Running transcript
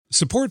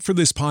Support for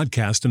this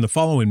podcast and the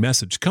following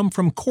message come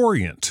from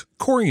Corient.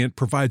 Corient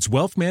provides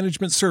wealth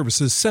management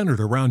services centered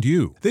around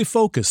you. They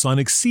focus on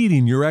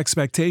exceeding your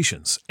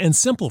expectations and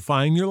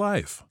simplifying your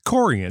life.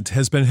 Corient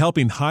has been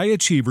helping high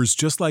achievers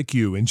just like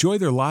you enjoy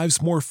their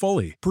lives more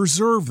fully,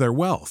 preserve their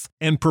wealth,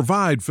 and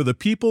provide for the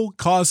people,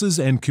 causes,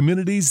 and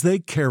communities they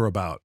care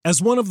about. As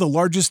one of the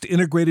largest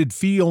integrated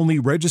fee-only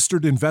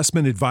registered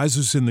investment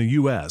advisors in the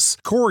U.S.,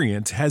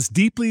 Corient has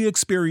deeply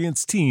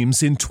experienced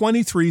teams in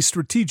 23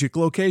 strategic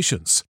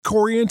locations.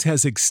 Corient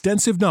has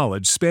extensive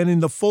knowledge spanning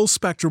the full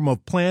spectrum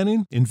of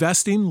planning,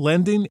 investing,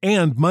 lending,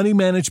 and money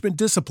management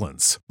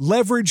disciplines.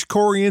 Leverage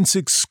Corient's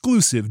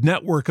exclusive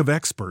network of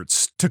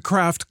experts to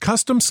craft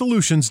custom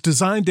solutions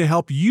designed to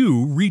help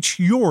you reach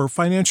your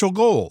financial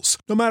goals,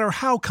 no matter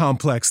how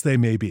complex they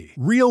may be.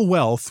 Real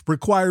wealth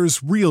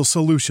requires real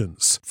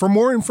solutions. For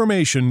more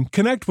information,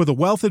 connect with a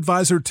wealth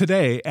advisor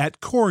today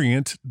at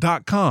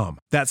Corient.com.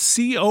 That's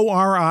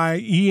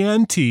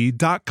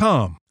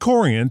Corient.com.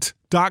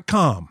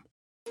 Corient.com.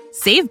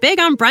 Save big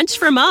on brunch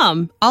for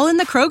mom, all in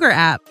the Kroger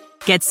app.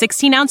 Get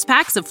 16-ounce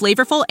packs of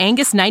flavorful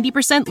Angus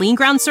 90% lean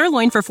ground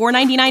sirloin for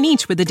 $4.99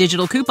 each with a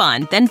digital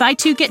coupon. Then buy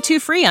 2, get 2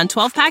 free on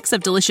 12 packs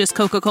of delicious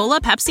Coca-Cola,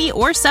 Pepsi,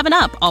 or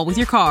 7-Up, all with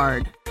your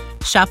card.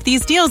 Shop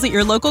these deals at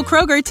your local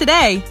Kroger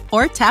today,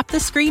 or tap the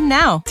screen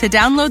now to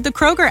download the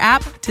Kroger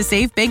app to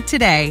save big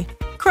today.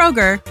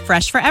 Kroger,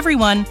 fresh for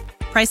everyone.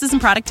 Prices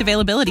and product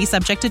availability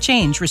subject to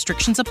change.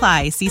 Restrictions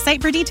apply. See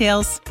site for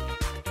details.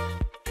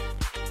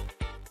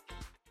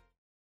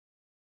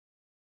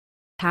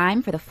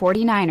 Time for the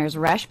 49ers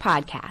Rush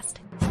Podcast.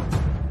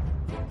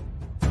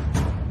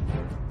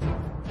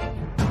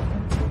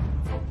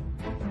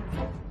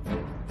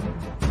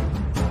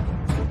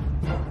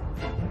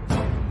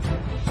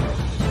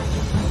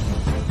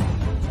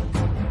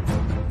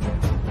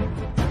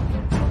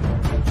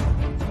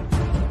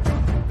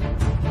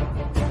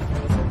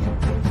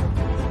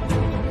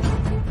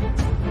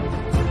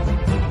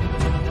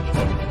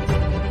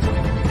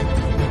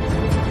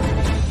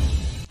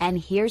 And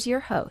here's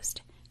your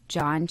host,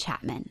 John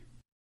Chapman.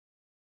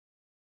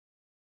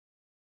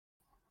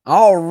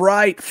 All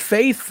right,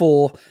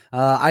 faithful.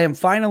 I am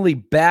finally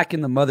back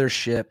in the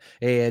mothership,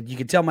 and you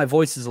can tell my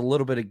voice is a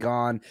little bit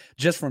gone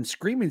just from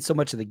screaming so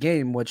much of the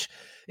game,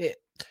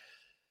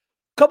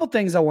 couple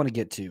things I want to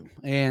get to,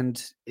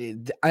 and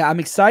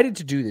I'm excited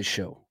to do this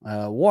show.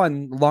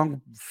 One,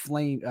 long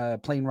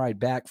plane ride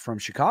back from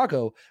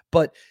Chicago,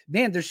 but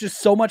man, there's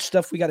just so much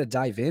stuff we got to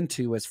dive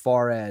into as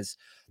far as,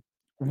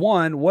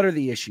 one, what are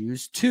the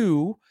issues?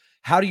 Two,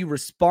 how do you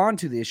respond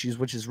to the issues,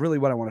 which is really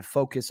what I want to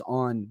focus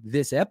on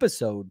this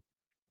episode.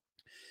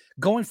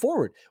 Going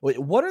forward,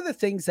 what are the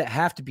things that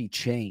have to be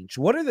changed?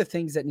 What are the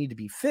things that need to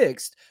be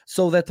fixed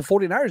so that the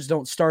 49ers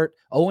don't start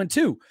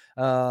 0-2?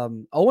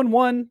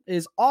 0-1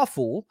 is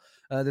awful.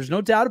 There's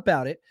no doubt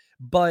about it.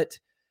 But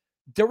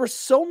there were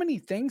so many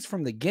things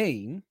from the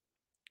game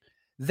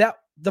that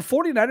the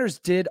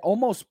 49ers did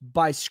almost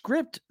by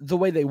script the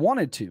way they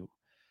wanted to.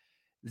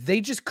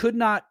 They just could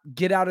not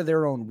get out of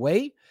their own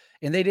way,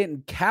 and they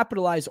didn't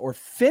capitalize or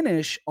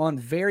finish on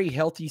very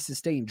healthy,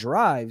 sustained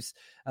drives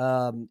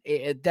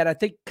that I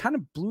think kind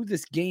of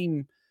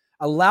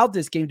allowed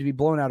this game to be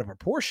blown out of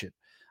proportion.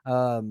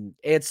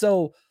 And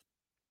so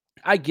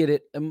I get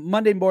it.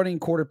 Monday morning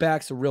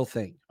quarterback's a real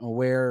thing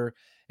where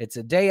it's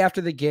a day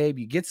after the game,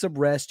 you get some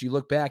rest, you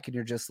look back and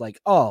you're just like,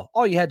 oh,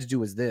 all you had to do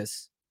was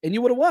this, and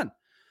you would have won.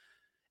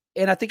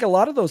 And I think a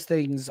lot of those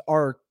things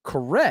are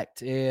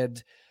correct.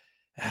 And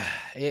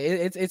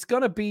it's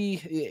gonna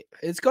be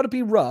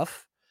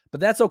rough,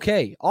 but that's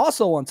okay.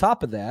 Also, on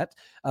top of that,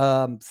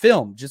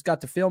 film just got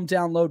the film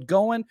download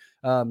going.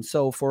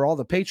 So for all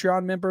the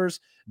Patreon members,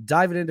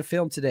 diving into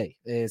film today.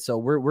 So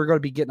we're going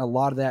to be getting a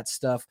lot of that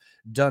stuff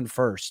done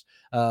first,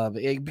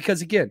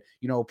 because again,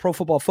 Pro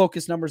Football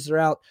Focus numbers are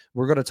out.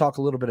 We're going to talk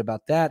a little bit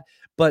about that,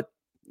 but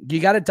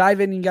you got to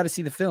dive in and you got to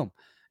see the film.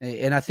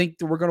 And I think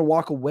that we're going to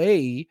walk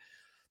away.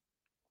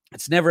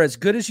 It's never as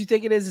good as you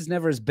think it is. It's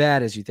never as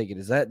bad as you think it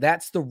is.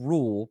 That's the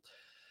rule.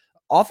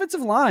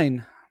 Offensive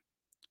line,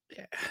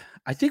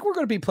 I think we're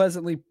going to be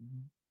pleasantly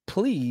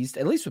pleased,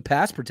 at least with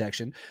pass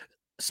protection.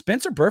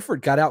 Spencer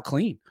Burford got out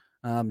clean.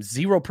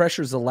 0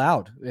 pressures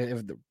allowed.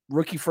 The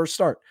rookie first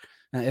start.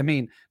 I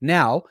mean,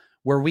 now,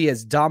 were we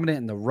as dominant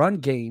in the run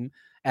game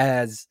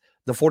as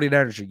the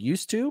 49ers are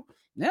used to?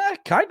 Yeah,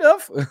 kind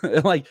of.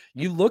 Like,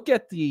 you look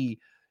at the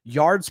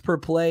yards per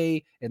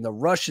play and the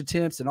rush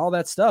attempts and all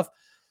that stuff.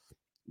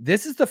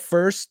 This is the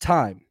first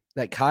time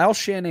that Kyle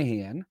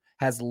Shanahan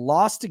has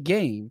lost a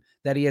game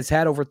that he has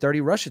had over 30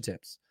 rush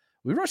attempts.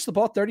 We rushed the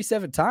ball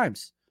 37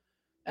 times,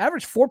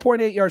 average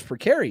 4.8 yards per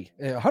carry,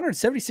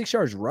 176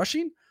 yards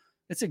rushing.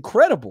 It's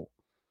incredible.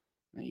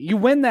 You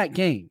win that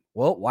game.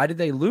 Well, why did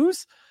they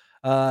lose?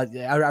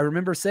 I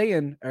remember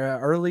saying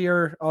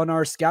earlier on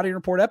our scouting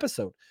report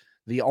episode,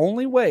 the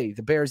only way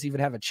the Bears even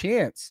have a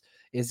chance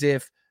is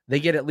if they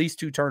get at least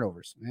 2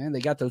 turnovers. And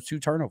they got those 2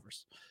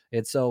 turnovers.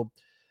 And so,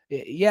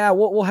 yeah,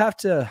 we'll have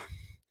to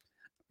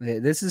 –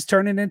 this is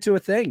turning into a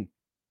thing.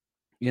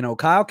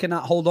 Kyle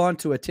cannot hold on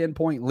to a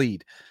 10-point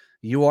lead.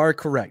 You are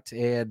correct.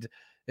 And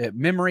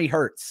memory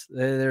hurts.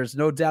 There's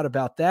no doubt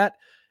about that.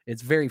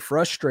 It's very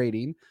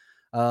frustrating.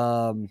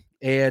 Kyle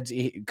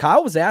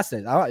was asked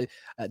it.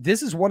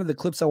 This is one of the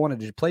clips I wanted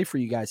to play for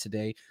you guys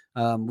today.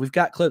 We've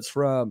got clips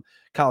from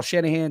Kyle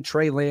Shanahan,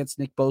 Trey Lance,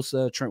 Nick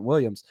Bosa, Trent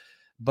Williams.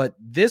 But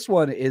this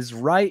one is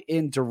right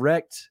in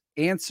direct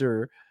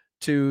answer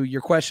to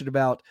your question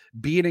about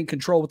being in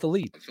control with the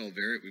lead.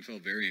 We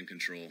felt very in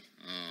control.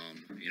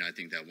 I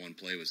think that one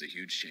play was a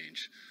huge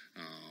change.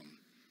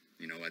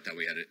 I thought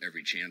we had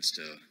every chance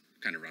to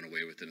kind of run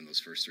away with it in those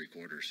first three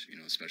quarters,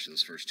 especially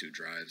those first two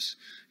drives,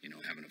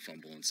 having a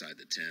fumble inside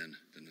the 10,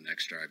 then the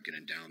next drive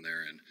getting down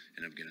there and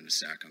end up getting a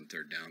sack on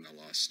third down that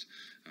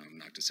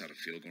knocked us out of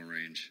field goal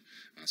range,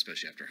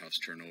 especially after Huff's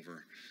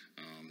turnover.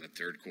 That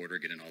third quarter,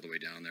 getting all the way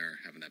down there,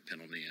 having that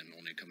penalty and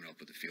only coming up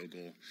with a field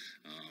goal,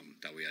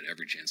 that we had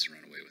every chance to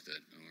run away with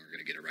it. And we're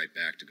going to get it right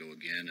back to go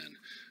again, and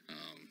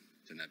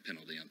then that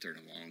penalty on third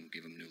and long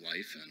gave them new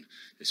life, and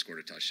they scored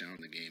a touchdown,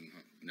 and the game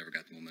never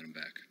got the momentum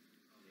back.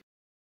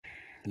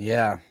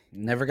 Yeah,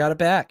 never got it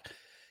back.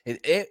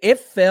 It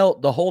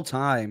felt the whole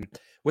time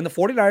when the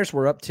 49ers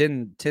were up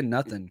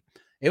 10-0,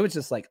 it was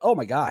just like, oh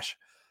my gosh,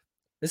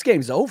 this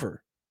game's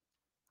over.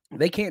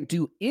 They can't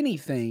do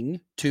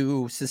anything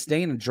to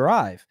sustain a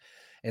drive.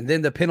 And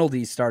then the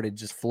penalties started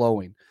just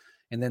flowing.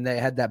 And then they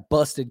had that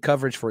busted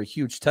coverage for a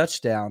huge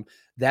touchdown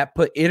that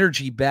put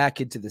energy back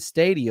into the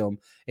stadium.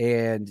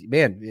 And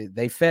man,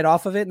 they fed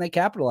off of it and they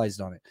capitalized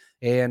on it.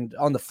 And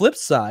on the flip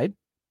side,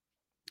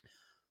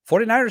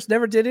 49ers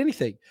never did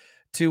anything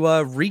to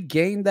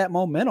regain that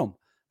momentum.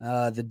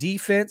 The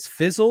defense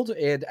fizzled,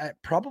 and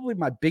probably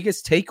my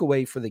biggest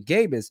takeaway for the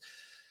game is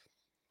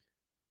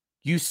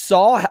you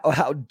saw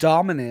how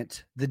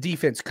dominant the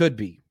defense could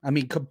be. I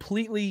mean,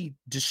 completely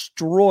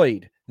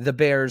destroyed the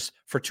Bears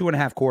for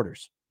 2.5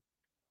 quarters.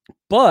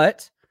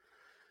 But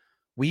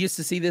we used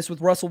to see this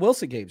with Russell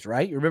Wilson games,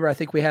 right? You remember, I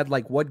think we had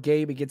like one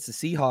game against the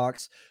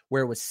Seahawks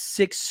where it was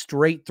 6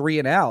 straight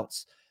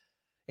 3-and-outs.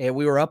 And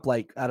we were up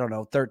like,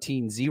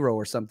 13-0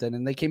 or something.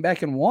 And they came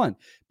back and won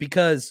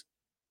because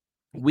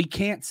we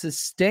can't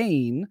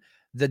sustain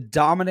the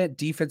dominant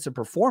defensive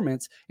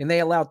performance. And they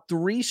allowed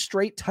 3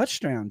 straight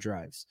touchdown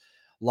drives.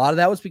 A lot of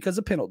that was because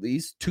of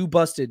penalties, 2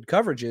 busted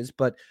coverages.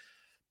 But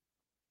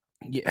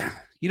yeah,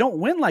 you don't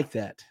win like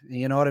that.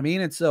 You know what I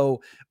mean? And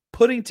so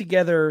putting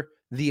together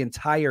the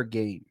entire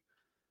game,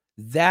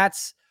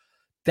 that's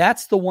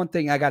the one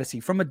thing I got to see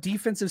from a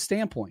defensive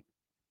standpoint.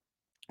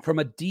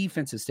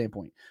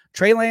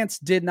 Trey Lance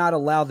did not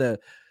allow the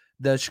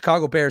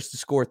Chicago Bears to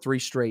score 3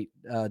 straight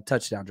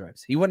touchdown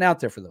drives. He wasn't out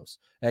there for those.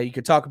 You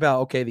could talk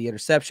about, the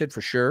interception for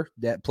sure.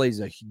 That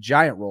plays a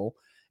giant role.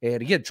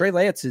 And again, Trey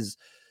Lance is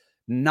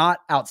not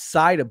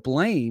outside of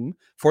blame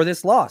for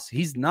this loss.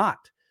 He's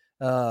not.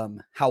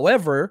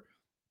 However,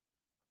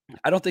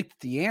 I don't think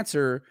the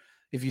answer,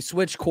 if you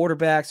switch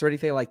quarterbacks or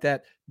anything like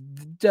that,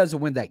 doesn't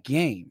win that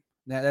game.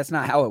 That's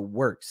not how it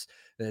works.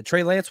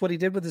 Trey Lance, what he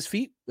did with his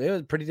feet, it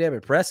was pretty damn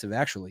impressive,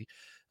 actually.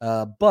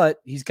 But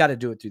he's got to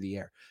do it through the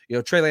air.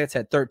 Trey Lance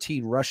had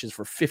 13 rushes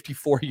for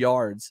 54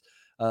 yards,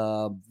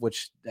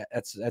 which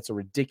that's a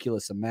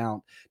ridiculous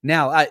amount.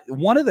 Now,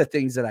 one of the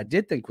things that I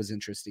did think was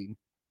interesting,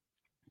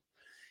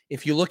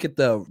 if you look at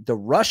the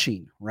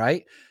rushing,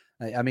 right?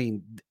 I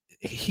mean,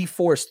 he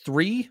forced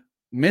 3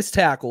 missed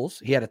tackles.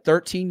 He had a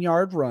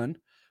 13-yard run,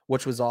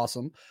 which was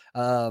awesome.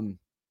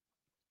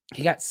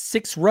 He got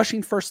 6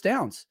 rushing first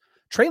downs.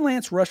 Trey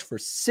Lance rushed for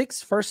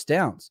 6 first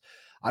downs.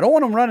 I don't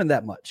want him running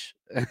that much.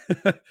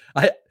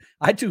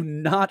 I do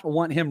not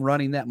want him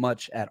running that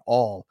much at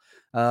all.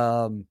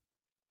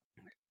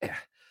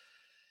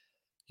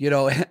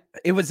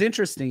 It was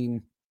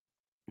interesting.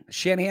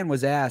 Shanahan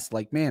was asked,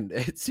 man,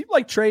 it seemed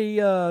like Trey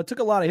took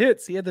a lot of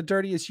hits. He had the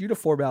dirtiest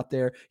uniform out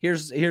there.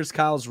 Here's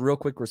Kyle's real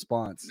quick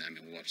response. I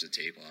mean, we'll watch the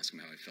tape. I'll ask him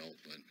how he felt,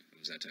 but it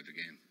was that type of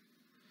game.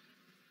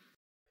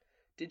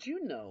 Did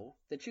you know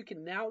that you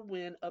can now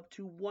win up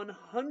to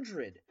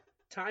 100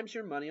 times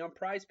your money on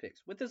Prize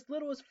Picks with as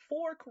little as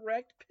 4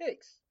 correct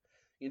picks?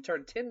 You can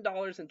turn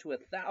 $10 into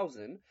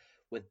 $1,000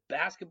 with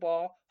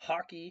basketball,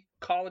 hockey,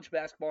 college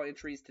basketball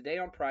entries today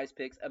on Prize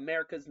Picks,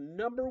 America's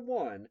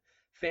 #1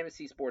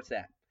 fantasy sports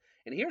app.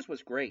 And here's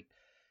what's great.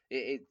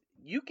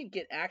 You can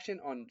get action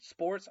on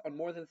sports on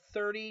more than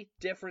 30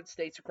 different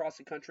states across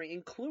the country,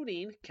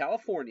 including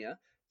California,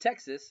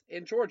 Texas,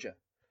 and Georgia.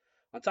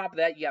 On top of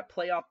that, you got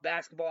playoff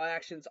basketball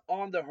actions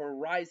on the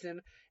horizon,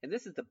 and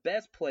this is the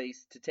best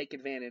place to take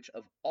advantage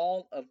of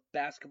all of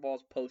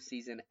basketball's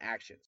postseason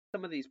actions.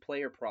 Some of these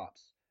player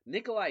props.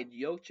 Nikolai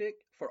Jokic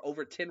for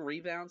over 10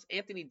 rebounds,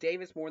 Anthony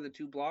Davis more than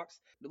 2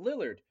 blocks,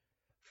 Lillard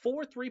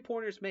 4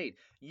 3-pointers made.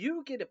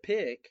 You get to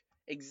pick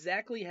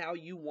exactly how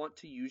you want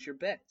to use your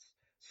bets.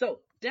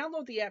 So,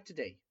 download the app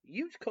today.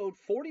 Use code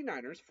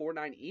 49ers,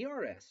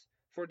 49ERS,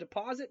 for a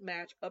deposit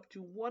match up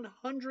to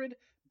 $100.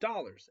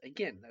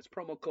 Again, that's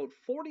promo code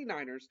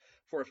 49ers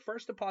for a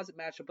first deposit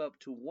match up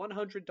to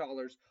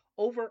 $100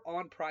 over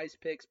on Prize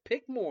Picks.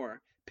 Pick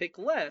more, pick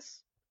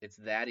less. It's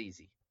that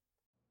easy.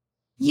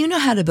 You know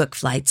how to book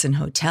flights and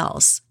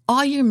hotels.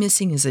 All you're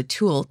missing is a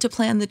tool to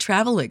plan the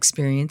travel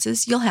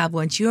experiences you'll have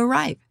once you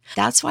arrive.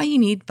 That's why you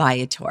need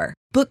Viator.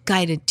 Book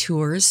guided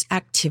tours,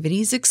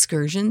 activities,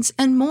 excursions,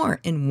 and more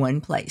in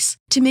one place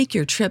to make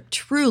your trip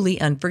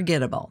truly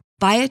unforgettable.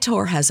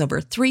 Viator has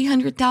over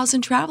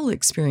 300,000 travel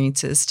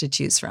experiences to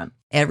choose from.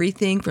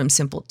 Everything from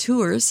simple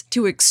tours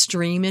to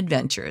extreme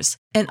adventures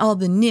and all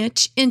the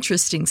niche,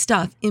 interesting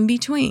stuff in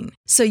between.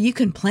 So you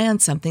can plan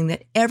something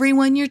that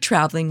everyone you're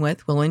traveling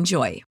with will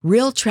enjoy.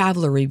 Real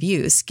traveler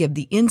reviews give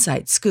the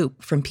inside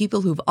scoop from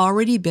people who've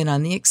already been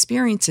on the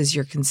experiences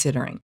you're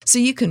considering. So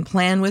you can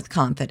plan with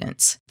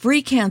confidence.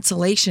 Free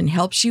cancellation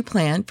helps you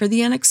plan for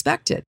the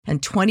unexpected.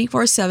 And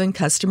 24/7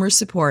 customer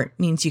support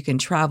means you can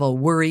travel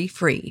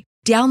worry-free.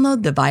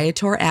 Download the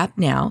Viator app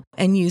now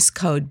and use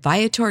code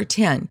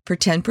Viator10 for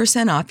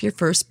 10% off your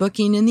first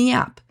booking in the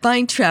app.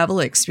 Find travel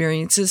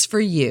experiences for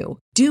you.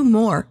 Do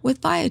more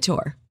with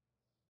Viator.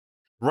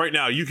 Right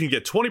now, you can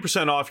get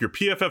 20% off your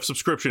PFF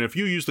subscription if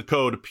you use the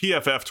code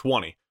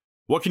PFF20.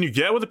 What can you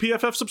get with a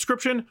PFF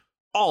subscription?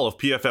 All of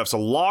PFF's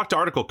locked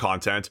article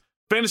content,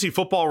 fantasy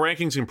football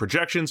rankings and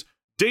projections,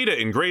 data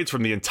and grades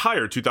from the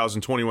entire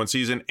 2021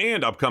 season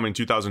and upcoming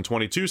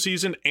 2022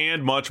 season,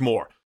 and much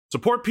more.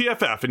 Support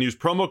PFF and use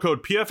promo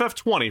code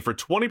PFF20 for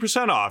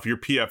 20% off your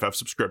PFF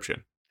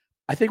subscription.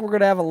 I think we're going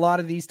to have a lot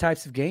of these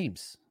types of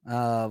games.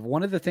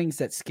 One of the things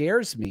that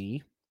scares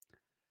me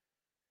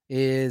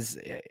is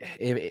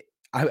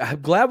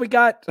I'm glad we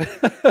got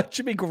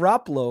Jimmy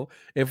Garoppolo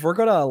if we're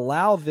going to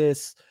allow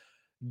this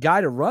guy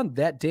to run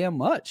that damn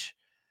much.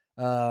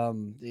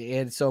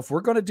 And so if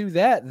we're going to do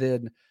that,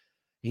 then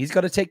he's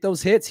going to take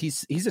those hits.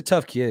 He's a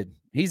tough kid.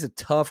 He's a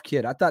tough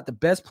kid. I thought the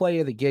best play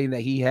of the game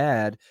that he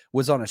had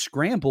was on a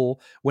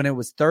scramble when it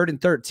was 3rd and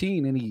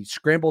 13 and he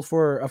scrambled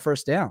for a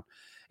first down.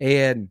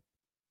 And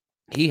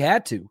he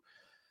had to.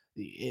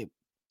 It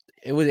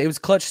was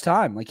clutch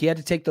time. Like he had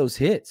to take those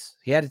hits.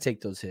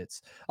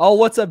 Oh,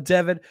 what's up,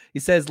 Devin? He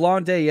says,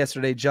 long day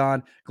yesterday,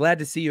 John. Glad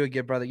to see you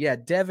again, brother. Yeah,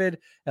 Devin,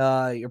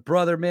 your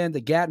brother, man,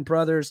 the Gatton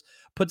brothers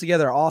put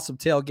together an awesome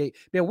tailgate.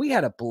 Man, we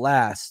had a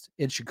blast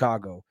in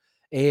Chicago.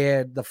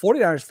 And the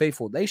 49ers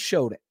faithful, they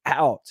showed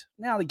out.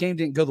 Now, the game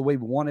didn't go the way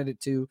we wanted it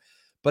to,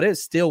 but it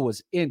still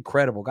was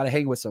incredible. Got to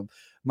hang with some.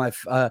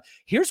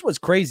 Here's what's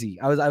crazy.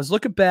 I was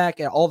looking back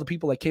at all the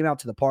people that came out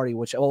to the party,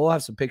 which we'll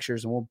have some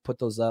pictures and we'll put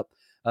those up.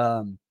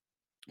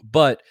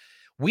 But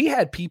we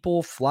had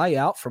people fly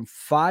out from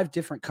 5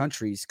 different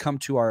countries come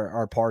to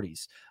our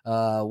parties,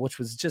 which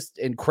was just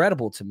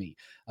incredible to me.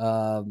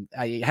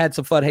 I had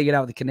some fun hanging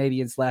out with the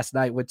Canadians last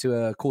night, went to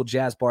a cool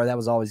jazz bar. That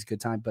was always a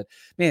good time. But,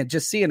 man,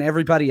 just seeing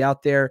everybody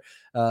out there,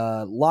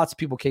 lots of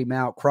people came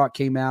out. Croc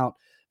came out.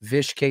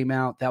 Vish came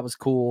out. That was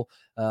cool.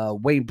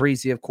 Wayne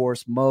Breezy, of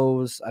course,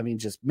 Mose. I mean,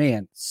 just,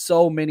 man,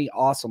 so many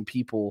awesome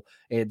people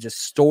and just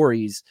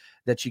stories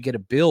that you get to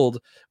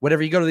build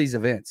whenever you go to these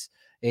events.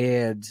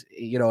 And,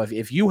 you know,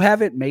 if you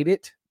haven't made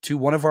it to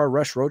one of our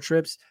Rush road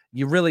trips,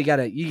 you really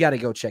gotta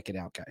go check it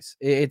out, guys.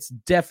 It's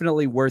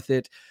definitely worth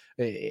it.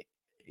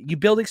 You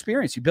build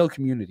experience, you build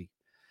community.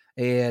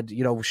 And,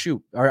 you know,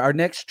 shoot, our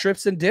next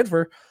trip's in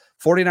Denver,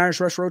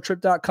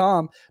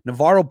 49ersrushroadtrip.com,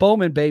 Navarro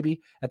Bowman, baby,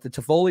 at the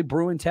Tivoli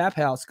Brewing Tap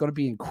House. It's going to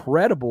be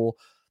incredible.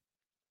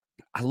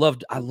 I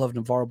loved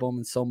Navarro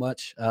Bowman so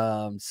much.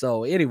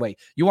 So anyway,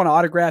 you want to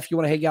autograph, you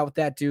want to hang out with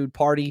that dude,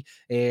 party,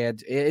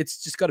 and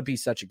it's just going to be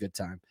such a good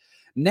time.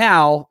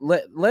 Now,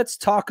 let's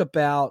talk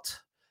about,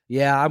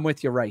 I'm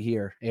with you right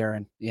here,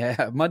 Aaron.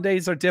 Yeah,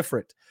 Mondays are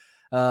different.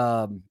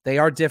 They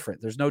are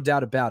different. There's no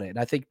doubt about it. And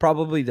I think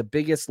probably the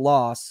biggest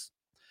loss,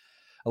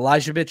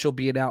 Elijah Mitchell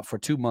being out for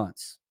 2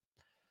 months.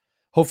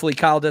 Hopefully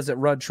Kyle doesn't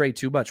run Trey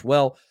too much.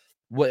 Well,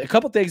 a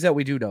couple things that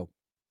we do know.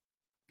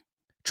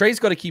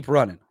 Trey's going to keep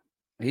running.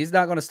 He's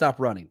not going to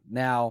stop running.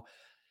 Now,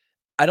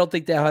 I don't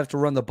think they'll have to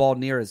run the ball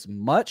near as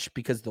much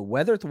because the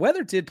weather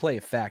did play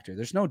a factor.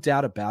 There's no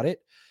doubt about it.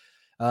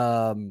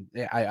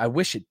 I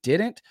wish it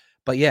didn't,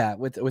 but yeah,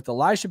 with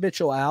Elijah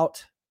Mitchell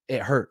out,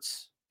 it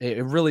hurts.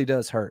 It really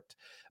does hurt.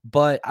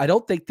 But I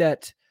don't think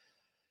that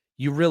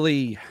you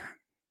really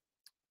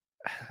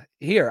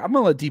here. I'm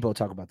gonna let Debo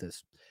talk about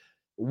this.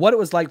 What it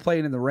was like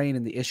playing in the rain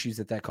and the issues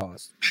that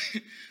caused.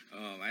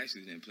 I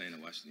actually didn't play in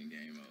the Washington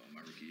game my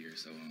rookie year,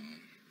 so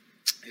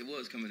it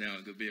was coming down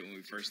a good bit when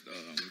we first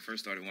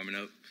started warming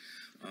up,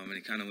 and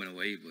it kind of went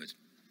away, but.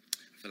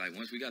 I feel like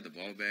once we got the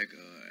ball back,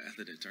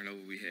 after the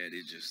turnover we had,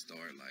 it just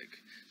started like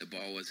the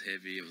ball was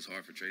heavy. It was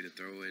hard for Trey to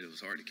throw it. It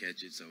was hard to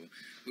catch it. So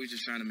we were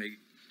just trying to make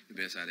the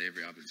best out of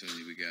every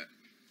opportunity we got.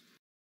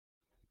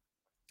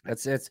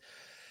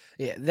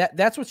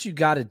 That's what you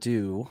got to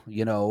do,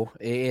 you know,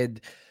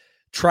 and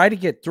try to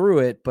get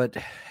through it. But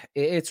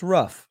it's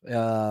rough.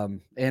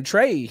 And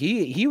Trey,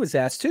 he was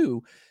asked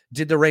too.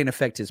 Did the rain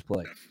affect his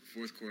play?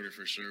 Fourth quarter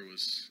for sure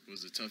was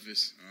the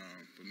toughest.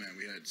 But man,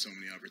 we had so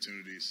many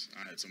opportunities.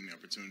 I had so many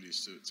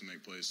opportunities to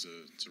make plays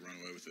to run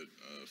away with it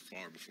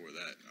far before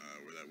that,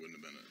 where that wouldn't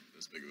have been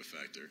as big of a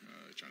factor.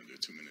 Trying to do a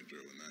 2-minute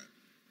drill in that.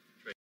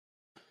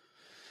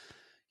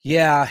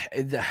 Yeah,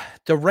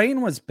 the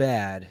rain was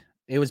bad.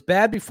 It was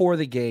bad before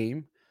the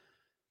game.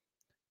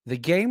 the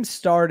game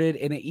started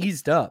and it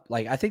eased up.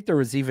 Like, I think there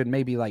was even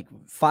maybe like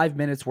 5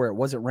 minutes where it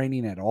wasn't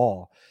raining at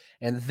all.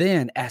 And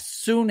then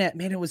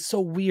it was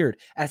so weird.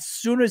 As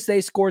soon as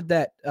they scored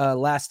that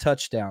last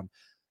touchdown,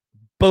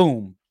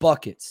 boom,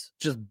 buckets,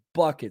 just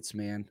buckets,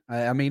 man.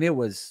 I mean, it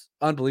was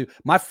unbelievable.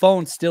 My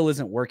phone still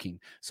isn't working.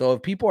 So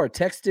if people are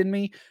texting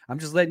me, I'm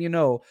just letting you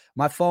know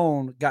my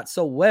phone got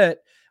so wet,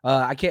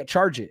 I can't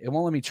charge it. It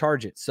won't let me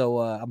charge it. So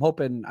I'm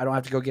hoping I don't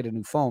have to go get a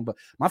new phone, but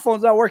my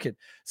phone's not working.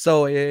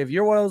 So if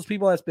you're one of those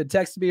people that's been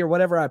texting me or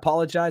whatever, I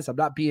apologize. I'm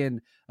not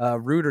being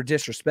rude or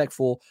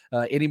disrespectful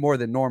any more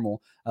than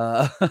normal.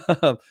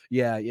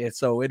 Yeah.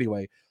 So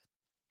anyway,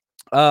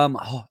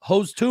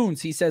 Hose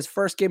Tunes, he says,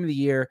 first game of the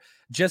year,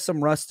 just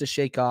some rust to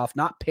shake off,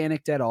 not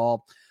panicked at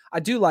all. I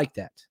do like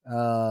that.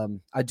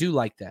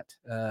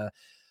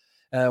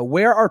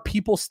 Where are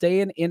people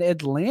staying in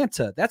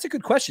Atlanta? That's a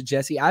good question,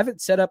 Jesse. I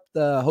haven't set up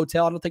the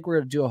hotel. I don't think we're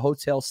going to do a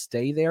hotel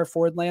stay there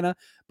for Atlanta,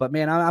 but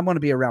man, I'm going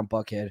to be around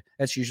Buckhead.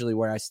 That's usually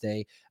where I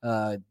stay.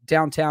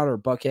 Downtown or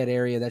Buckhead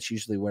area. That's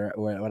usually where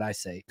what I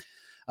say.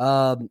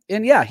 And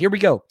yeah, here we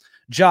go.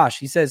 Josh,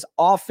 he says,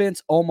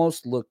 offense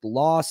almost looked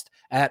lost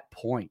at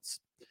points.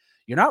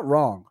 You're not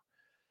wrong.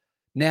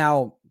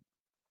 Now,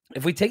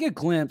 if we take a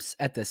glimpse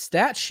at the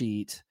stat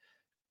sheet,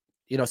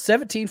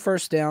 17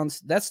 first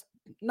downs, that's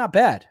not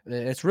bad.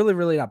 It's really,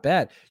 really not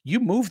bad. You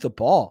move the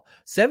ball.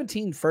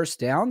 17 first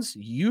downs,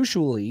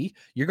 usually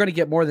you're going to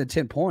get more than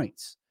 10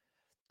 points.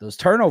 Those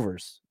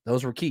turnovers,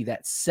 those were key.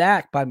 That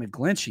sack by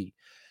McGlinchey,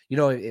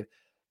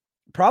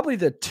 probably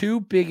the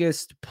two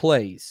biggest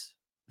plays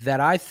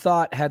that I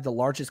thought had the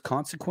largest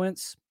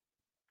consequence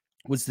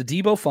was the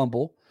Debo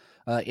fumble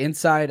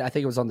inside. I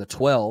think it was on the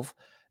 12.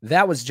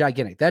 That was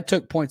gigantic. That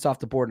took points off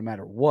the board no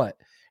matter what.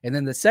 And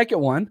then the second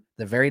one,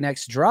 the very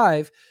next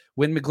drive,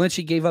 when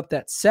McGlinchey gave up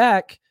that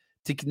sack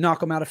to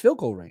knock him out of field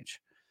goal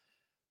range.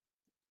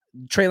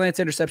 Trey Lance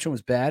interception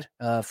was bad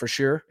for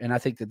sure. And I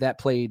think that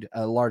played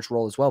a large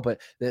role as well.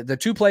 But the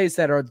two plays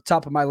that are at the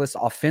top of my list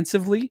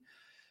offensively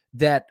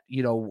that,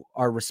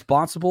 are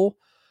responsible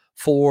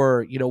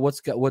for,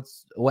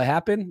 what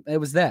happened, it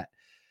was that.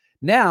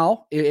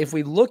 Now, if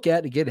we look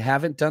at, again,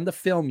 haven't done the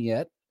film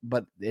yet,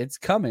 but it's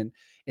coming.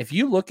 If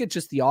you look at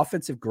just the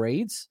offensive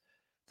grades,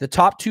 the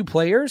top two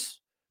players,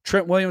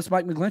 Trent Williams,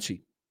 Mike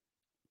McGlinchey,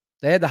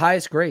 they had the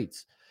highest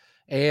grades.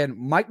 And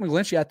Mike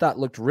McGlinchey, I thought,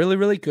 looked really,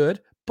 really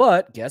good.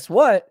 But guess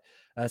what?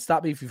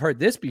 Stop me if you've heard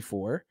this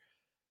before.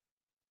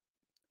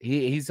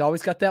 He's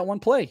always got that one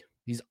play.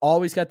 He's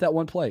always got that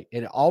one play.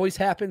 And it always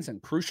happens in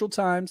crucial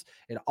times.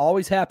 It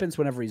always happens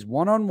whenever he's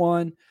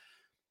one-on-one.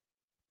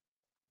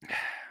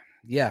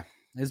 Yeah,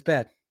 it was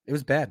bad. It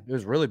was bad. It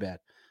was really bad.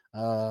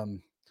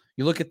 You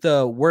look at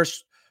the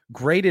worst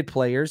graded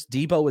players.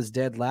 Debo was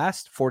dead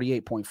last,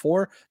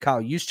 48.4.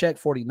 Kyle Juszczyk,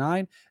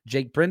 49.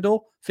 Jake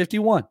Brindle,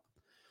 51.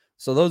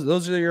 So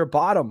those are your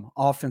bottom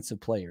offensive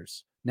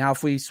players. Now,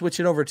 if we switch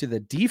it over to the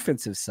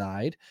defensive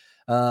side,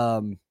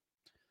 Talanoa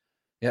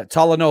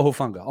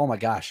Hufanga. Oh my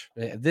gosh.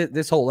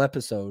 This whole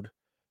episode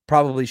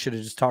probably should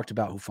have just talked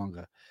about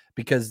Hufanga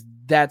because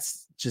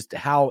that's just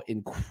how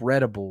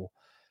incredible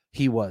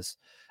he was.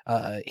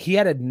 He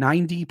had a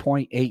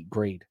 90.8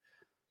 grade.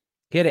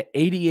 He had an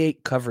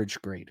 88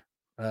 coverage grade.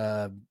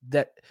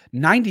 That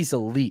 90's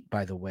elite,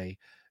 by the way.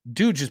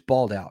 Dude just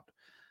balled out.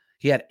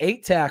 He had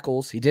 8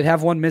 tackles. He did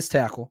have one missed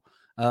tackle.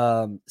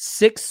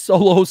 6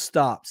 solo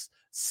stops.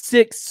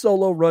 6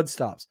 solo run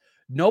stops.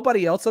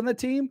 Nobody else on the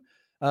team.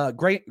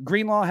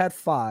 Greenlaw had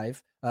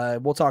 5.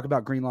 We'll talk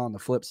about Greenlaw on the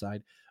flip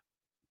side.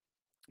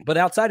 But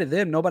outside of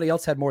them, nobody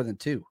else had more than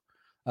 2.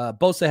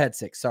 Bosa had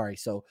 6. Sorry.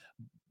 So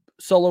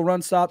solo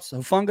run stops.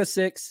 Hufanga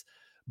 6.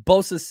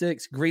 Bosa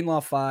 6. Greenlaw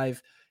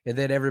 5. And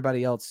then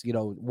everybody else,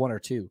 1 or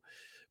 2.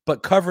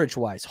 But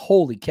coverage-wise,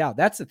 holy cow.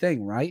 That's the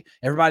thing, right?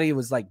 Everybody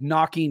was like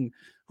knocking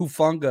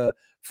Hufanga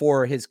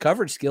for his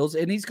coverage skills,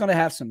 and he's going to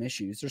have some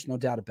issues. There's no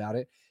doubt about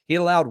it. He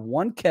allowed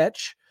 1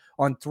 catch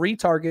on 3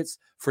 targets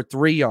for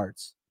 3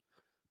 yards,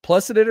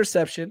 plus an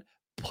interception,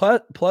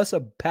 plus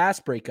a pass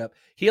breakup.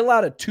 He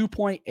allowed a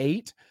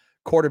 2.8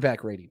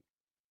 quarterback rating.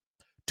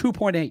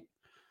 2.8.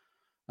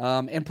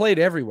 And played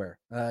everywhere.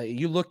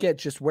 You look at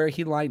just where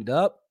he lined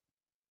up.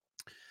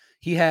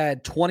 He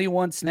had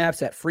 21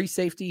 snaps at free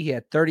safety. He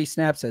had 30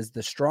 snaps as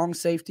the strong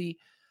safety,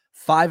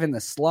 5 in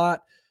the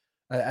slot.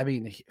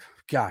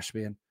 Gosh,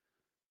 man.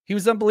 He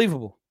was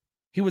unbelievable.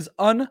 He was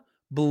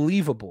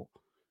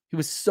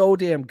so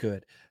damn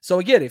good. So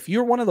again, if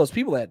you're one of those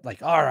people that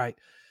like, all right,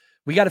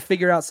 we got to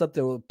figure out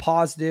something with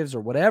positives or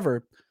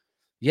whatever.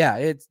 Yeah,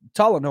 it's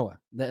Talanoa.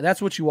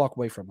 That's what you walk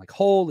away from. Like,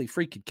 holy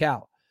freaking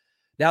cow.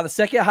 Now, the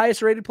second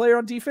highest rated player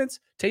on defense,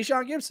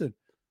 Tayshaun Gibson.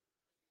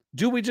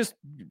 Dude, we just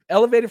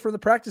elevated from the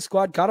practice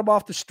squad, got him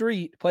off the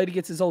street, played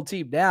against his old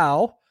team.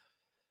 Now,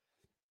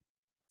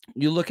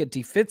 you look at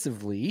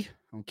defensively,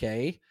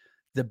 okay,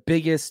 the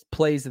biggest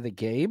plays of the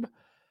game.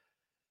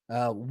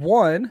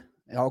 One,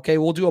 okay,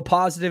 we'll do a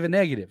positive and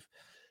negative.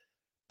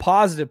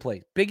 Positive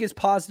play. Biggest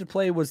positive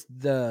play was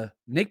the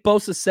Nick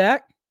Bosa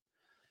sack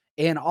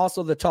and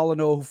also the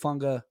Talanoa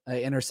Hufanga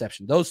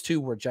interception. Those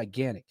two were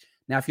gigantic.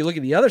 Now, if you look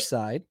at the other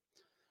side,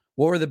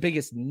 what were the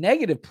biggest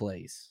negative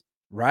plays,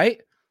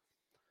 right?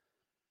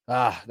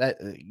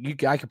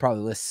 I could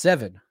probably list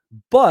 7,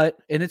 and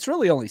it's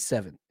really only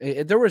 7.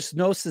 There was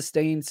no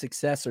sustained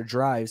success or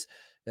drives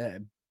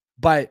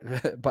by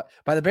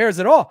the Bears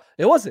at all.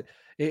 It wasn't.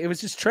 It was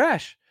just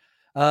trash.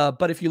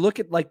 But if you look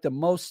at like the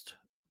most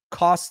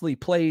costly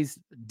plays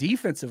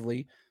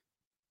defensively,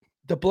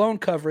 the blown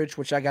coverage,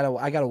 which I gotta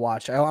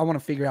watch. I want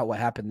to figure out what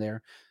happened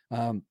there.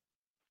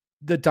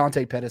 The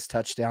Dante Pettis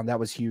touchdown, that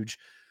was huge.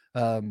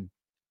 You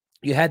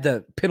had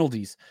the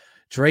penalties,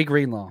 Dre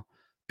Greenlaw,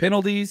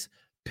 penalties.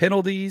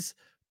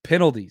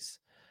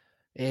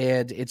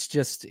 And it's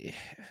just,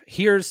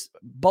 here's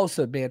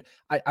Bosa, man.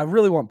 I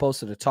really want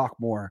Bosa to talk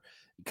more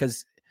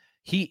because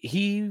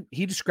he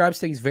describes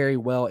things very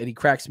well and he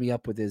cracks me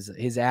up with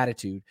his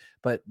attitude.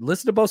 But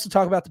listen to Bosa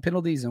talk about the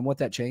penalties and what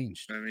that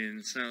changed. I mean,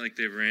 it's not like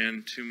they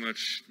ran too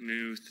much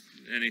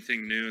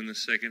anything new in the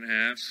second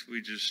half.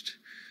 We just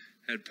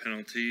had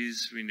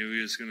penalties. We knew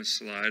he was going to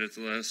slide at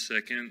the last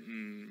second,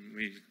 and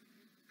we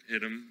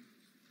hit him,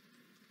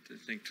 I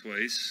think,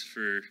 twice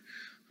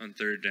on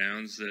third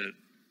downs that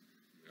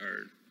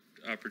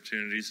are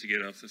opportunities to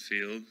get off the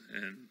field,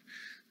 and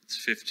it's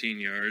 15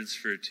 yards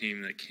for a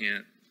team that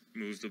can't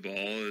move the ball.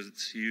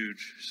 It's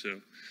huge. So,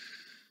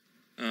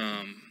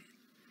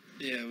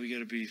 yeah, we got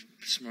to be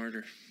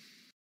smarter.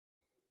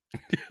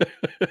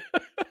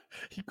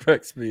 He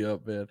cracks me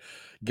up, man.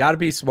 Got to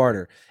be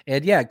smarter.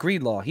 And yeah,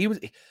 Greenlaw,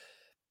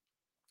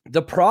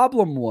 the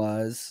problem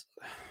was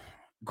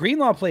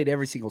Greenlaw played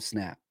every single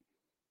snap.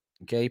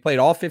 Okay. He played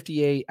all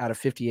 58 out of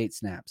 58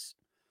 snaps.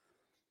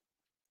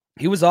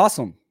 He was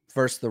awesome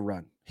versus the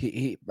run.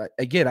 He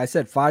again, I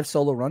said 5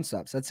 solo run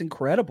stops. That's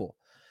incredible.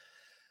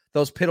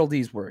 Those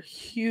penalties were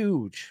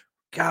huge.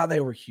 God, they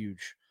were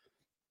huge.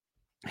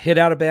 Hit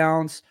out of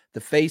bounds,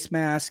 the face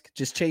mask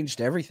just changed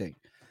everything.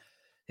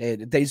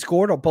 And they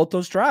scored on both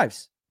those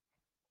drives.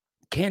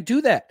 Can't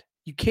do that.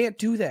 You can't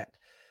do that.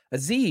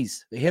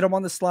 Azeez, they hit him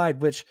on the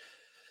slide, which,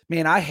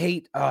 man, I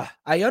hate.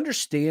 I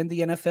understand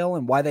the NFL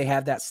and why they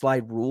have that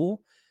slide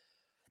rule.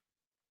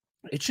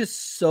 It's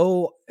just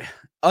so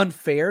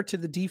unfair to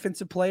the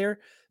defensive player,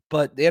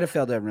 but the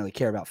NFL doesn't really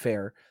care about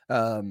fair.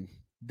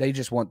 They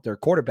just want their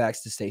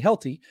quarterbacks to stay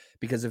healthy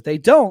because if they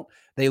don't,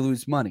 they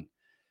lose money.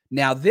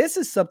 Now, this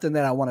is something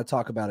that I want to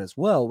talk about as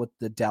well with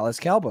the Dallas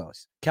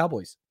Cowboys.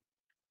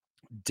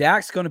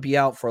 Dak's going to be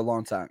out for a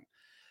long time.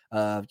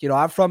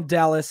 I'm from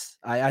Dallas.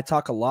 I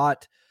talk a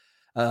lot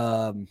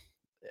to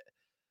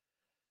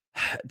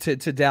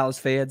Dallas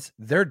fans.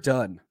 They're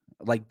done.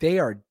 Like, they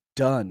are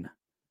done.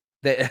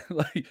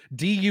 Like,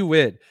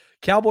 D-U-N.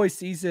 Cowboy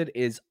season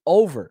is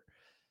over.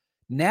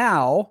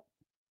 Now,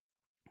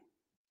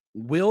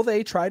 will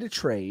they try to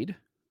trade?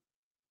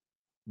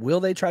 Will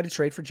they try to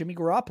trade for Jimmy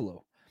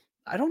Garoppolo?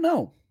 I don't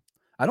know.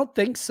 I don't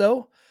think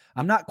so.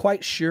 I'm not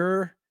quite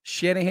sure.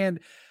 Shanahan,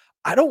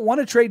 I don't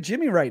want to trade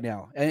Jimmy right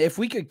now. And if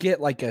we could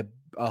get like a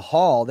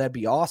haul, that'd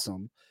be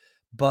awesome.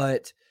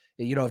 But,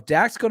 if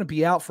Dak's going to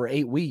be out for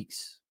 8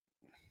 weeks,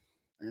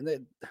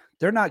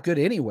 they're not good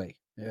anyway.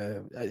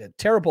 A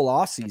terrible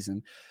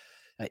offseason.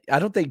 I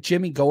don't think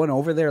Jimmy going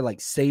over there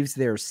like saves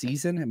their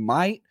season. It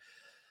might.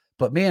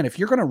 But, man, if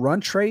you're going to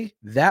run Trey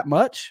that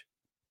much,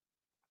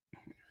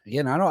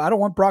 I don't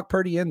want Brock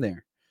Purdy in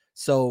there.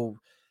 So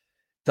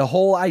the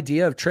whole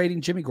idea of trading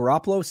Jimmy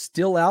Garoppolo is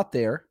still out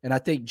there. And I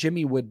think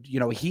Jimmy would,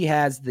 he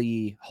has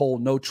the whole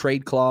no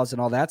trade clause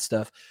and all that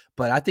stuff,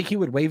 but I think he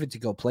would waive it to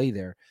go play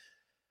there.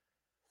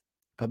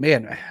 But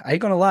man, I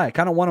ain't going to lie. I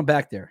kind of want him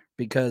back there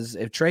because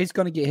if Trey's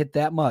going to get hit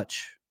that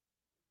much,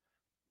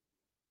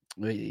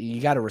 you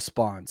got to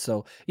respond.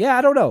 So yeah,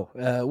 I don't know.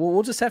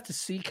 We'll just have to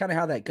see kind of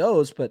how that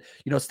goes, but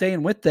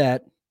staying with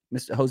that,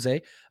 Mr.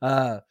 Jose,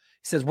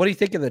 he says, what do you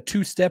think of the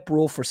 2-step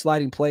rule for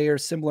sliding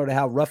players, similar to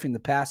how roughing the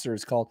passer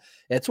is called?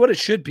 It's what it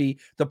should be.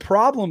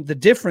 The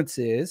difference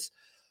is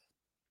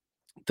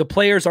the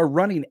players are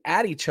running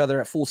at each other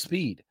at full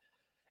speed.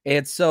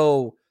 And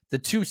so the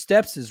 2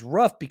 steps is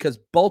rough because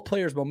both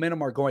players'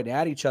 momentum are going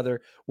at each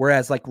other,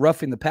 whereas like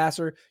roughing the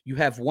passer, you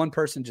have one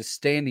person just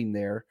standing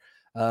there.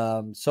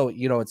 So,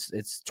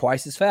 it's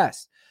twice as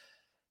fast.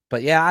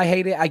 But yeah, I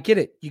hate it. I get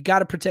it. You got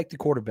to protect the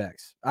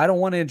quarterbacks. I don't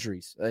want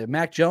injuries.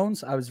 Mac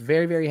Jones, I was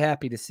very, very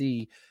happy to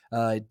see.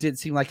 It didn't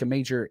seem like a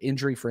major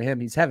injury for him.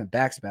 He's having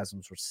back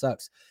spasms, which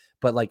sucks.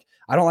 But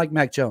I don't like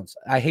Mac Jones.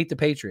 I hate the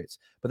Patriots,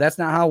 but that's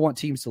not how I want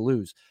teams to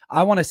lose.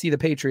 I want to see the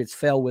Patriots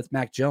fail with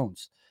Mac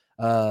Jones,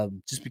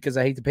 just because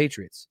I hate the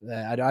Patriots.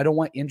 I don't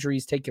want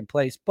injuries taking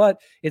place,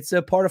 but it's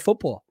a part of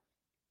football.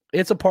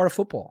 It's a part of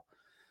football.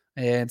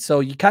 And so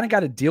you kind of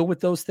got to deal with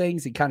those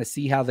things and kind of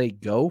see how they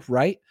go,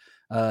 right?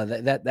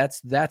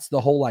 That's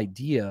the whole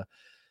idea.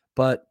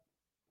 But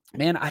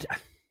man,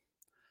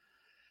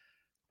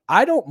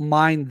 I don't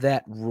mind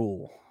that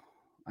rule.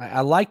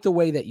 I like the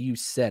way that you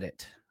said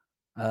it.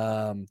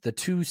 The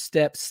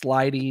 2-step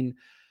sliding.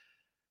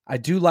 I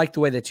do like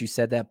the way that you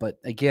said that, but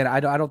again, I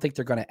don't think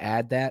they're going to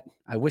add that.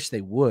 I wish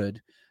they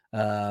would.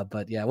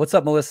 But yeah, what's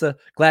up, Melissa?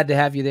 Glad to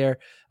have you there.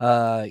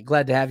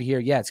 Glad to have you here.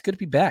 Yeah, it's good to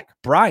be back.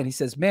 Brian, he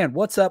says, man,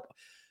 what's up?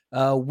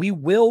 We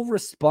will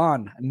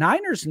respond.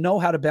 Niners know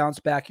how to bounce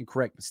back and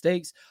correct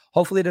mistakes.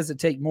 Hopefully it doesn't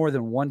take more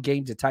than one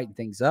game to tighten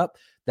things up.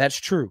 That's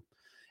true.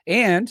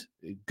 And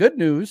good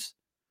news,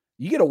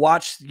 you get to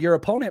watch your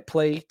opponent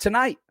play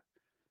tonight,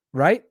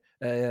 right?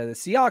 The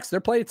Seahawks,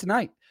 they're playing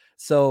tonight.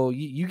 So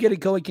you get to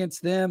go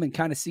against them and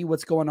kind of see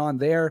what's going on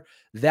there.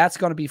 That's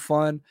going to be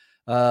fun.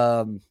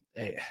 I'm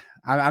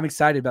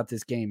excited about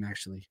this game,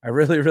 actually. I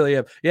really, really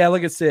am. Yeah,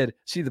 look at Sid.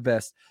 She's the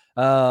best.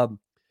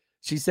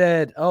 She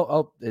said,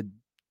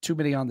 too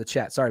many on the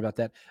chat. Sorry about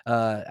that.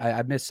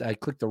 I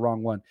clicked the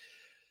wrong one.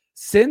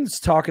 Sin's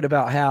talking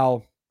about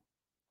how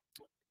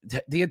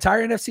the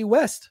entire NFC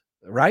West,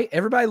 right?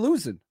 Everybody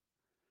losing.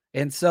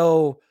 And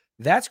so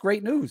that's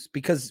great news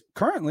because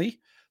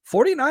currently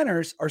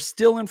 49ers are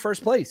still in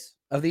first place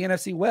of the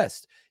NFC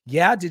West.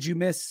 Yeah, did you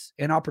miss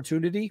an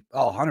opportunity?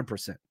 Oh,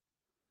 100%.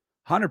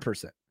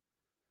 100%.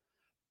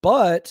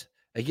 But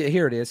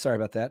here it is. Sorry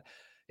about that.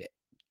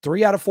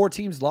 3 out of 4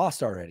 teams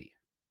lost already.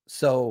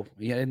 So,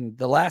 and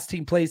the last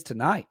team plays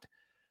tonight.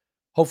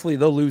 Hopefully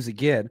they'll lose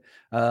again.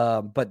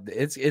 But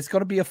it's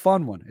going to be a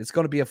fun one. It's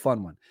going to be a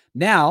fun one.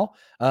 Now,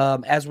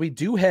 as we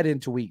do head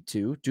into week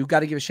 2,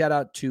 got to give a shout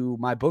out to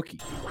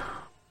MyBookie.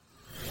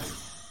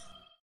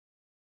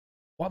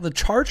 While the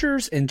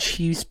Chargers and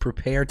Chiefs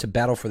prepare to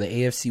battle for the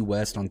AFC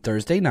West on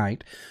Thursday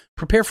night,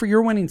 prepare for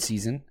your winning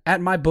season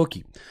at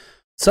MyBookie.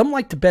 Some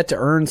like to bet to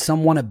earn,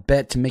 some want to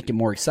bet to make it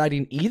more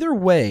exciting. Either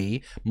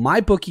way,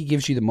 MyBookie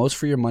gives you the most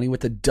for your money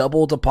with a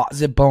double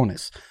deposit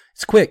bonus.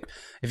 It's quick.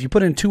 If you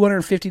put in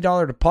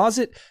 $250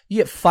 deposit, you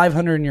get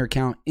 $500 in your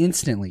account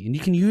instantly, and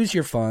you can use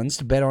your funds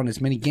to bet on as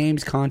many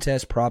games,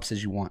 contests, props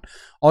as you want.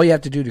 All you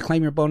have to do to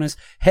claim your bonus,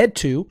 head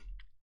to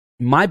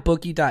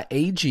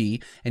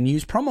mybookie.ag and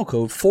use promo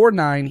code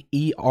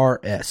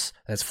 49ERS.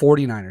 That's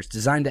 49ers,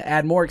 designed to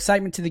add more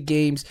excitement to the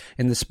games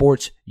and the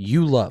sports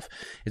you love.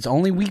 It's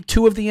only week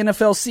 2 of the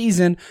NFL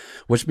season,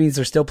 which means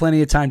there's still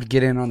plenty of time to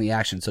get in on the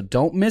action. So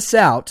don't miss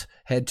out.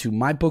 Head to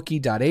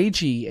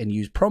mybookie.ag and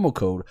use promo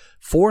code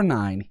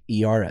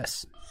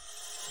 49ERS.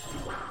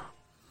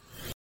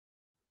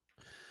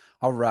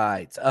 All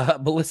right.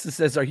 Melissa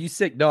says, are you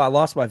sick? No, I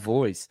lost my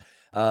voice.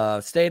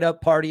 Stayed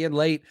up partying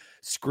late,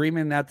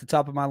 screaming at the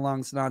top of my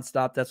lungs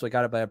nonstop. That's what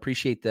got it. But I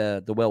appreciate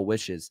the well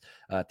wishes.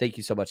 Thank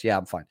you so much. Yeah,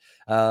 I'm fine.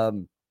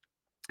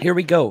 Here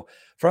we go.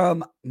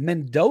 From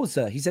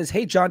Mendoza, he says,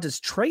 hey, John, does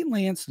Trey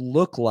Lance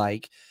look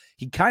like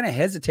he kind of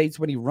hesitates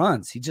when he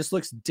runs? He just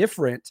looks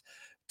different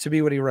to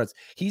me when he runs.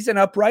 He's an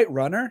upright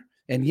runner.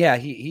 And yeah,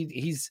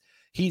 he's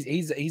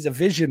a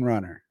vision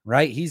runner,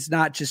 right? He's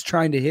not just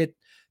trying to hit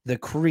the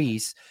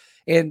crease.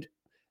 And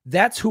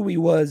that's who he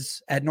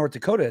was at North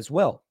Dakota as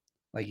well.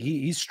 Like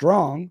he's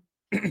strong,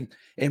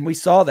 and we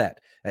saw that.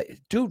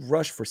 Dude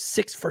rushed for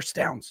 6 first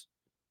downs.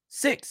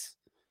 6,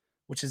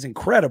 which is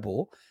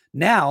incredible.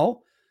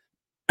 Now,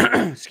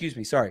 excuse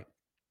me, sorry.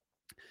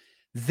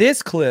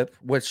 This clip,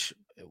 which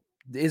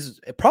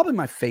is probably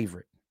my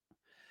favorite,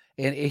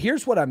 and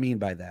here's what I mean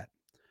by that.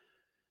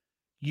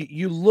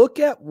 You look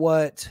at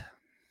what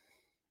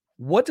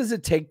does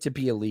it take to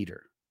be a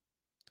leader?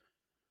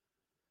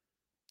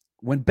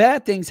 When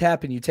bad things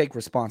happen, you take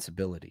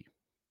responsibility.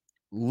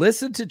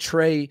 Listen to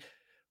Trey,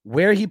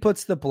 where he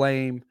puts the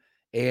blame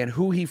and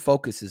who he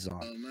focuses on.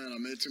 Oh, man, I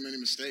made too many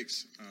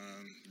mistakes.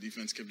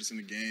 Defense kept us in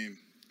the game.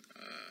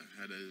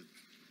 Had a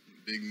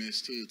big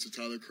miss to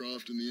Tyler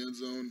Kroft in the end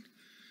zone.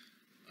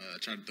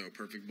 Tried to throw a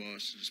perfect ball.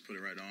 Should just put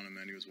it right on him,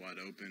 man. He was wide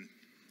open.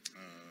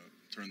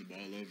 Turned the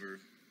ball over.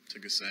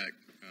 Took a sack.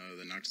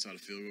 That knocked us out of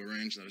field goal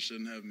range that I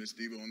shouldn't have. Missed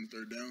Debo on the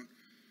 3rd down.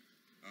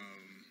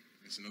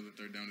 It's another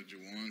 3rd down to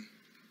Juwan.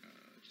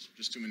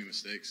 Just too many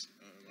mistakes.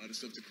 A lot of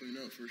stuff to clean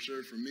up for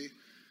sure for me.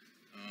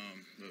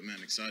 But man,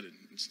 excited.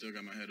 Still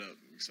got my head up.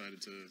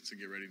 Excited to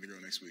get ready to go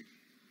next week.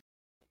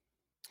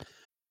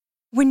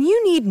 When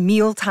you need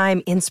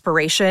mealtime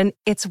inspiration,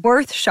 it's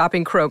worth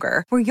shopping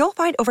Kroger, where you'll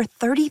find over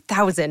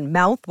 30,000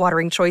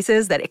 mouth-watering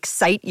choices that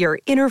excite your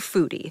inner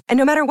foodie. And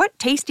no matter what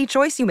tasty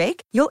choice you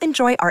make, you'll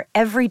enjoy our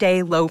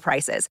everyday low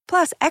prices,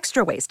 plus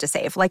extra ways to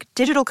save, like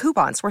digital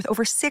coupons worth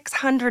over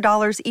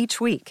 $600 each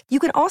week. You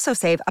can also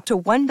save up to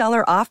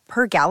 $1 off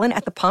per gallon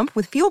at the pump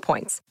with fuel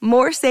points.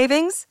 More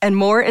savings and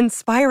more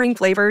inspiring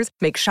flavors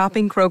make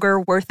shopping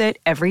Kroger worth it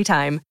every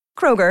time.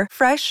 Kroger,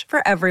 fresh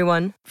for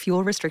everyone.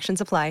 Fuel restrictions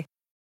apply.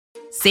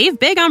 Save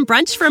big on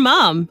brunch for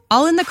mom,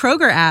 all in the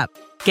Kroger app.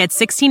 Get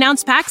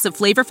 16-ounce packs of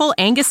flavorful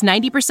Angus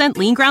 90%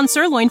 lean ground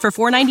sirloin for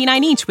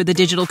 $4.99 each with a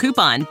digital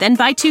coupon. Then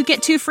buy 2,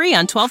 get 2 free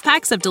on 12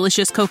 packs of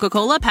delicious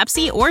Coca-Cola,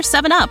 Pepsi, or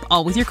 7-Up,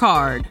 all with your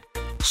card.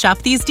 Shop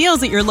these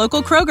deals at your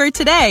local Kroger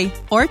today,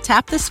 or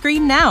tap the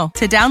screen now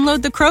to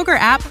download the Kroger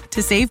app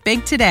to save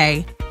big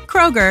today.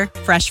 Kroger,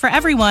 fresh for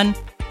everyone.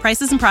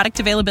 Prices and product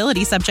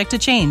availability subject to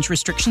change.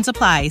 Restrictions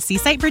apply. See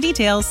site for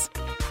details.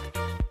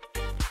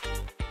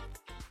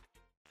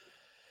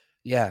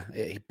 Yeah,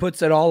 he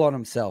puts it all on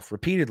himself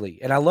repeatedly.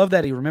 And I love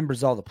that he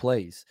remembers all the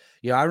plays.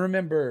 You know, I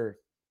remember,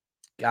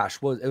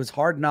 it was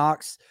Hard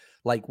Knocks,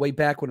 like way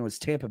back when it was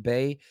Tampa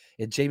Bay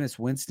and Jameis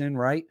Winston,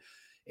 right?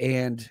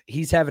 And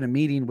he's having a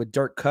meeting with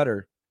Dirk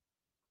Cutter,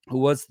 who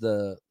was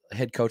the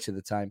head coach at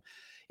the time.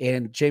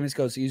 And Jameis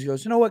goes, you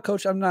know what,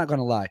 coach, I'm not going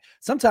to lie.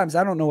 Sometimes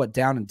I don't know what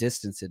down and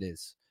distance it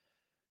is.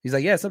 He's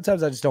like, yeah,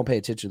 sometimes I just don't pay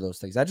attention to those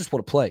things. I just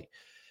want to play.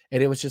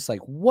 And it was just like,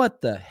 what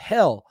the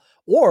hell?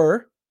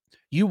 Or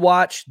you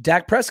watch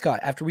Dak Prescott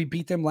after we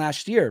beat them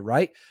last year,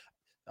 right?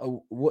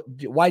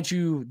 Would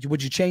you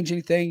change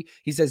anything?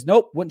 He says,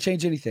 nope, wouldn't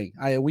change anything.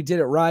 We did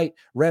it right.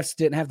 Refs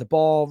didn't have the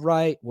ball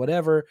right,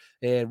 whatever.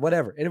 And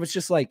it was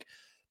just like,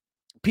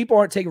 people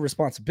aren't taking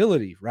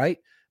responsibility, right?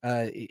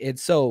 And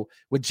so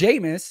with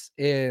Jameis,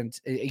 and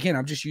again,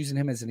 I'm just using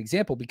him as an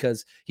example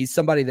because he's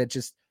somebody that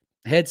just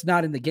head's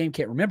not in the game,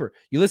 can't remember.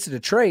 You listen to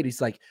Trade,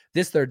 he's like,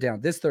 this third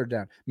down,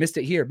 missed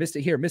it here,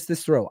 missed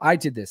this throw. I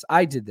did this.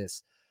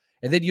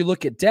 And then you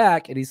look at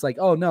Dak and he's like,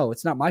 oh no,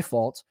 it's not my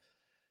fault.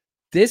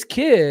 This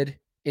kid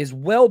is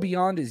well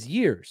beyond his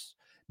years.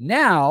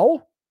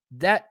 Now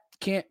that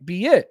can't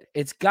be it.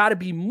 It's got to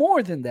be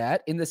more than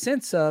that in the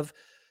sense of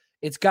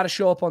it's got to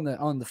show up on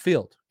the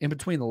field in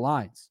between the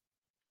lines.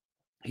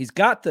 He's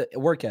got the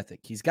work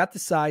ethic. He's got the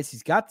size.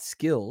 He's got the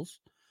skills.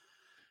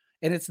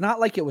 And it's not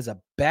like it was a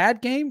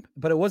bad game,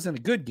 but it wasn't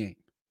a good game.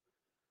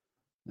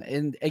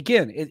 And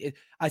again,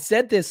 I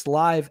said this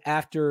live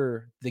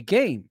after the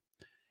game.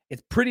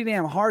 It's pretty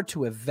damn hard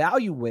to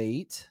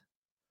evaluate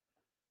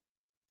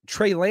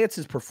Trey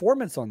Lance's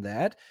performance on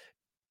that.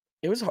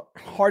 It was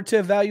hard to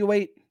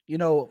evaluate,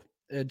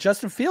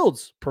 Justin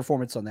Fields'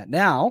 performance on that.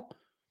 Now,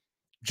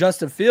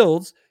 Justin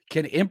Fields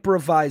can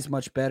improvise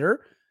much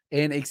better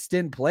and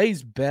extend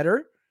plays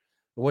better,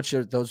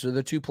 those are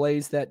the two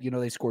plays that,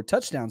 they scored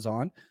touchdowns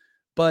on.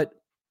 But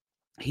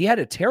he had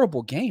a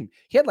terrible game.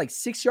 He had like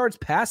 6 yards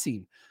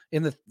passing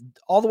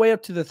all the way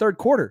up to the third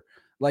quarter.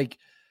 Like,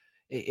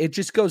 it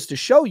just goes to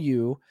show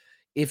you,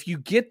 if you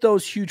get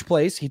those huge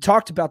plays, he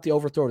talked about the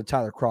overthrow to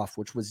Tyler Kroft,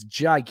 which was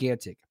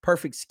gigantic,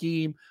 perfect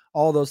scheme,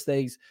 all those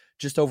things,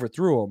 just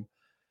overthrew him.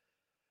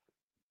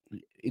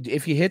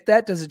 If you hit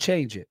that, does it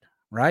change it?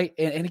 Right.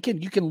 And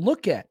again, you can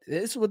look at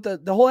this with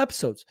the whole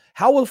episodes.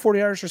 How will the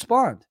 49ers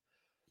respond?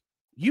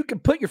 You can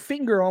put your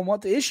finger on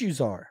what the issues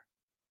are.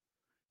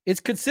 It's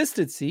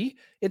consistency.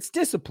 It's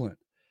discipline.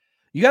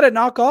 You got to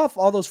knock off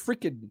all those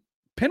freaking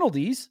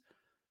penalties,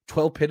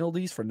 12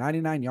 penalties for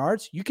 99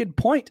 yards. You can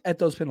point at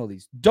those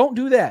penalties. Don't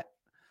do that.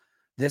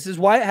 This is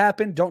why it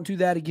happened. Don't do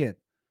that again.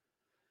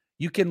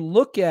 You can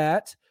look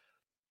at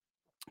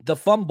the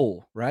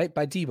fumble, right,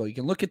 by Debo. You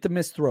can look at the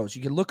missed throws.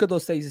 You can look at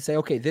those things and say,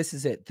 okay, this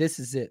is it. This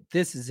is it.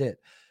 This is it.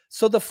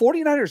 So the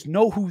 49ers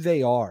know who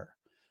they are.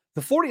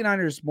 The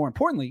 49ers, more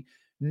importantly,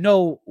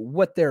 know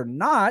what they're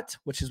not,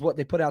 which is what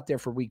they put out there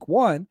for week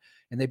 1,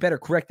 and they better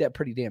correct that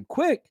pretty damn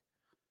quick.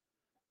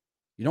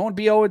 You don't want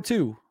to be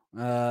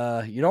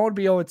 0-2. You don't want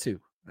to be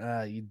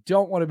 0-2. You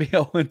don't want to be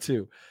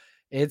 0-2.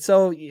 And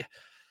so you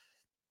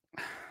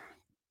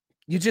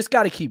just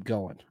got to keep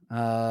going.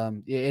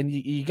 And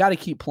you got to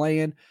keep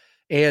playing.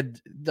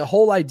 And the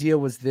whole idea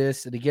was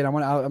this. And again,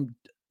 I'm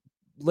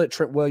let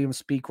Trent Williams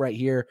speak right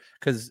here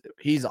because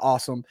he's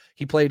awesome.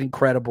 He played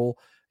incredible.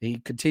 He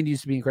continues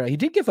to be incredible. He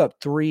did give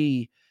up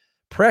 3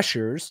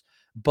 pressures,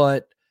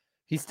 but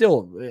he's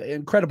still an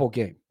incredible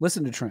game.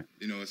 Listen to Trent.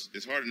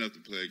 It's hard enough to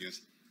play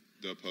against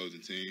the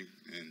opposing team,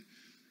 and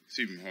it's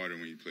even harder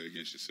when you play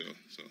against yourself.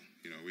 So,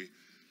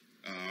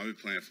 I've been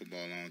playing football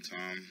a long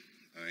time.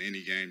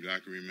 Any game that I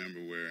can remember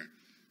where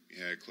we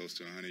had close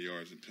to 100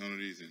 yards in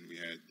penalties, and we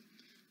had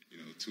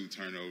 2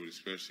 turnovers,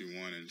 especially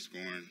one in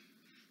scoring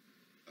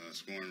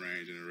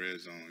range in the red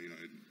zone.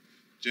 It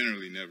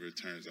generally never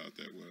turns out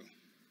that well.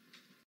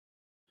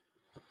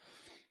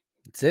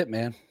 That's it,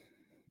 man.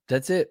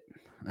 That's it.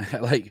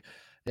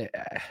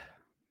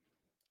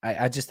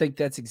 I just think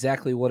that's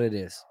exactly what it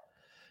is.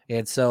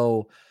 And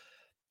so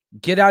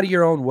get out of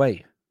your own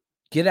way.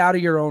 Get out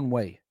of your own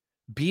way.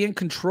 Be in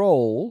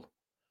control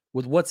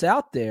with what's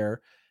out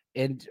there.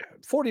 And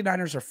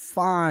 49ers are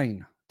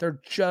fine.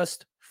 They're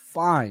just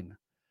fine.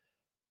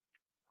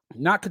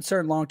 Not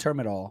concerned long-term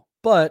at all,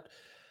 but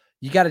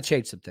you got to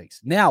change some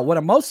things. Now, what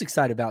I'm most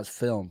excited about is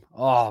film.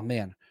 Oh,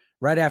 man.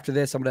 Right after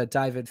this, I'm going to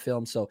dive in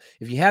film. So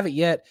if you haven't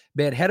yet,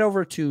 man, head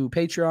over to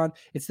Patreon.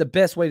 It's the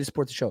best way to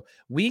support the show.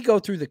 We go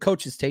through the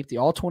coaches tape, the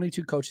all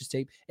 22 coaches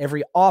tape,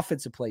 every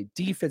offensive play,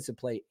 defensive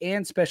play,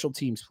 and special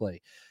teams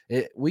play.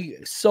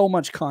 So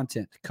much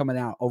content coming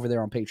out over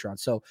there on Patreon.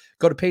 So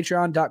go to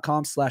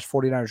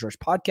patreon.com/49ers Rush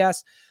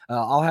Podcast.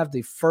 I'll have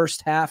the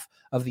first half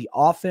of the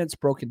offense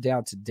broken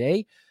down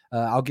today.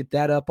 I'll get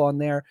that up on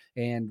there,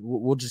 and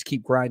we'll just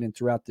keep grinding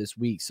throughout this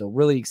week. So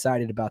really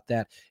excited about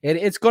that. And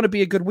it's going to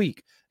be a good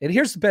week. And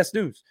here's the best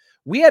news.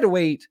 We had to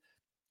wait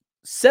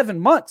 7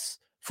 months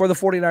for the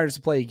 49ers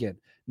to play again.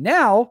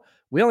 Now,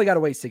 we only got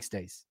to wait 6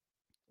 days.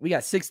 We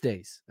got 6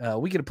 days.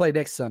 We get to play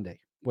next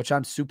Sunday, which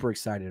I'm super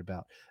excited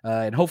about.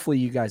 And hopefully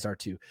you guys are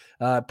too.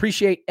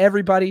 Appreciate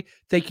everybody.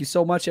 Thank you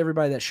so much,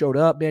 everybody that showed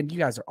up. Man, you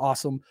guys are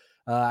awesome.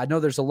 I know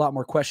there's a lot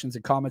more questions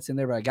and comments in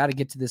there, but I got to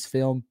get to this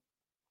film.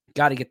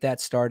 Got to get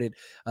that started.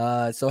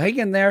 So hang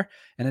in there.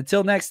 And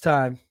until next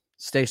time,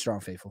 stay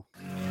strong, faithful.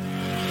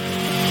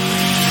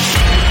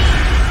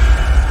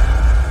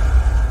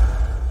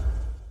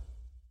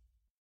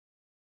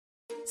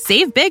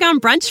 Save big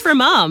on brunch for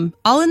mom,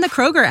 all in the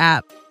Kroger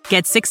app.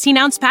 Get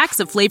 16-ounce packs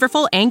of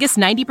flavorful Angus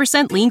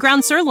 90% lean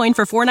ground sirloin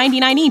for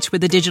 $4.99 each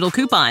with a digital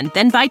coupon.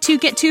 Then buy 2,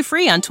 get 2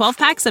 free on 12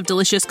 packs of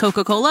delicious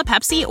Coca-Cola,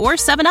 Pepsi, or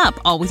 7-Up,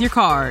 all with your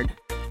card.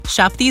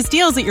 Shop these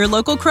deals at your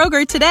local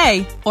Kroger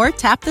today, or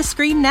tap the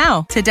screen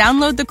now to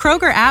download the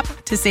Kroger app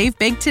to save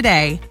big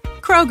today.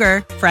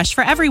 Kroger, fresh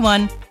for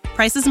everyone.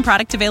 Prices and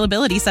product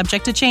availability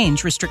subject to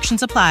change.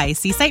 Restrictions apply.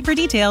 See site for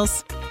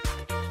details.